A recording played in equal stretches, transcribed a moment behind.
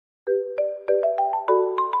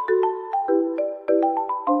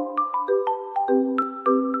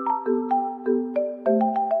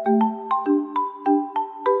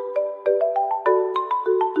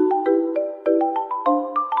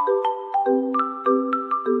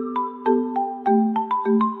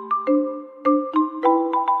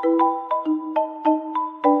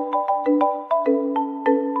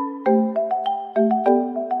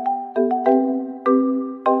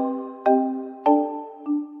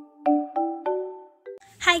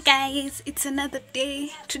Hi guys, it's another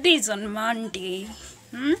day. Today is on Monday.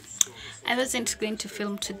 I wasn't going to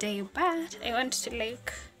film today, but I want to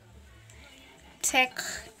take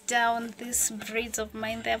down these braids of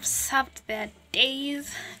mine. They have served their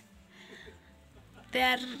days.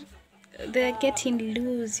 They're getting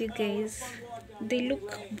loose, you guys. They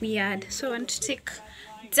look weird, so I want to take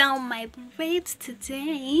down my braids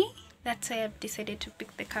today. That's why I've decided to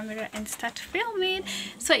pick the camera and start filming.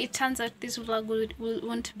 So it turns out this vlog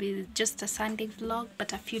won't be just a Sunday vlog,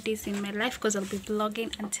 but a few days in my life, because I'll be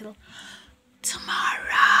vlogging until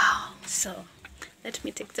tomorrow. So let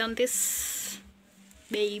me take down this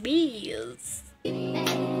babies.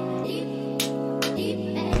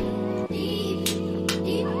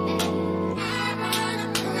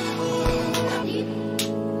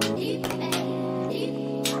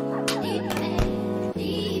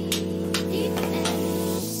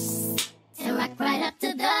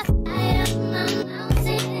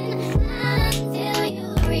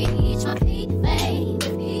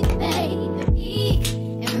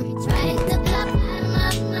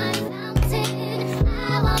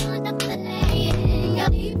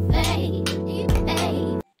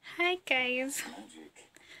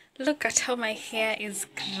 Look at how my hair is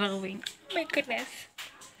growing. Oh my goodness,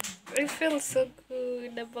 I feel so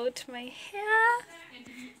good about my hair.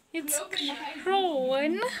 It's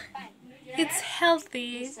grown, it's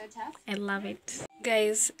healthy. I love it.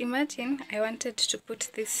 Guys, imagine I wanted to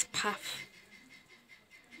put this puff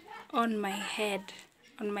on my head,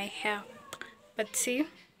 on my hair, but see,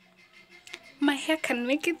 my hair can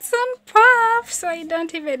make its own puff, so I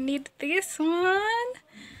don't even need this one.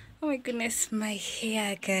 Oh my goodness, my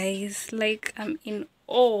hair, guys, like I'm in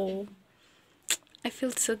awe. I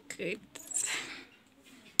feel so good.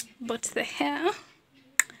 But the hair,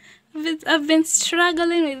 I've been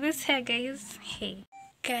struggling with this hair, guys. Hey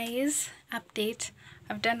guys, update,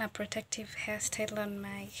 I've done a protective hairstyle on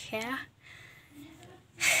my hair.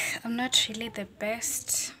 I'm not really the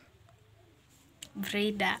best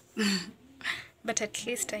braider, but at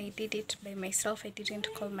least I did it by myself. I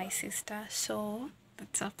didn't call my sister, so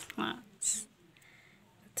that's a plus.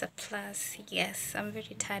 That's a plus. Yes, I'm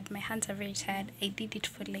very tired. My hands are very tired. I did it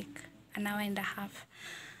for like an hour and a half.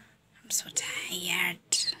 I'm so tired.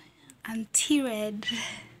 I'm tired.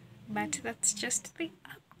 But that's just the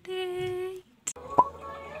update.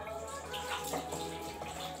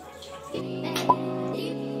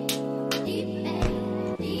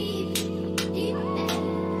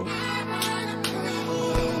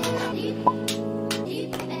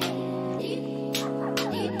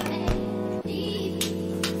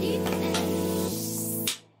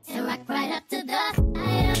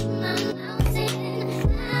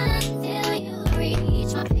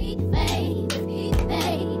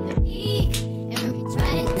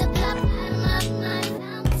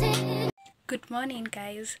 Good morning,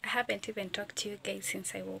 guys. I haven't even talked to you guys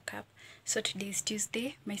since I woke up. So today is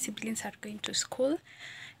Tuesday. My siblings are going to school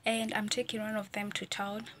and I'm taking one of them to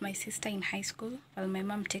town, my sister in high school, while my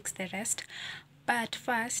mom takes the rest. But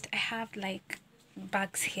first, I have like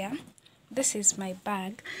bags here. This is my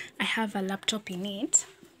bag. I have a laptop in it.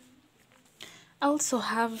 I also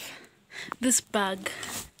have this bag,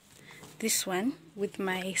 this one, with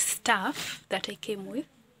my stuff that I came with.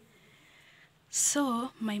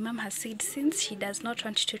 So my mom has said since she does not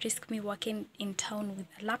want to risk me walking in town with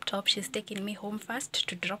a laptop, she's taking me home first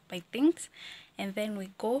to drop my things, and then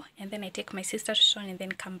we go, and then I take my sister to town and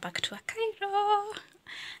then come back to Cairo.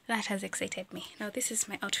 That has excited me. Now this is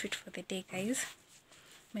my outfit for the day, guys.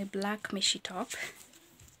 My black meshi top,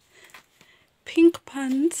 pink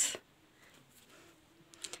pants.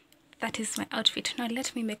 That is my outfit. Now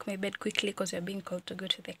let me make my bed quickly because we're being called to go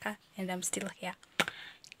to the car and I'm still here.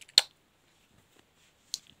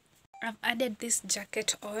 I've added this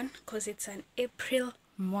jacket on because it's an April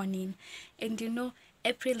morning, and you know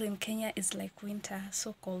April in Kenya is like winter,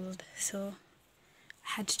 so cold, so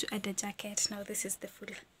I had to add a jacket. Now this is the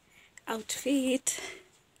full outfit.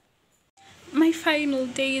 My final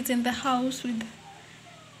day is in the house with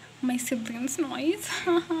my siblings' noise.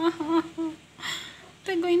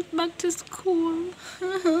 They're going back to school.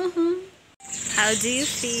 How do you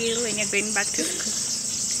feel when you're going back to school?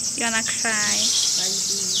 You wanna cry?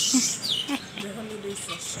 The holidays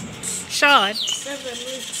are short. 7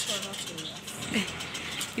 weeks for nothing.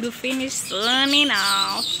 You'll finish soon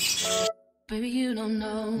enough. Baby, you don't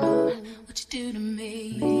know what you do to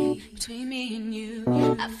me. Between me and you,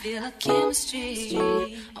 I feel like chemistry.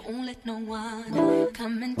 I won't let no one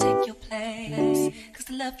come and take your place. Cause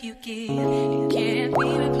the love you give, it can't be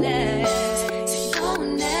replaced. So no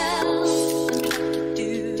one else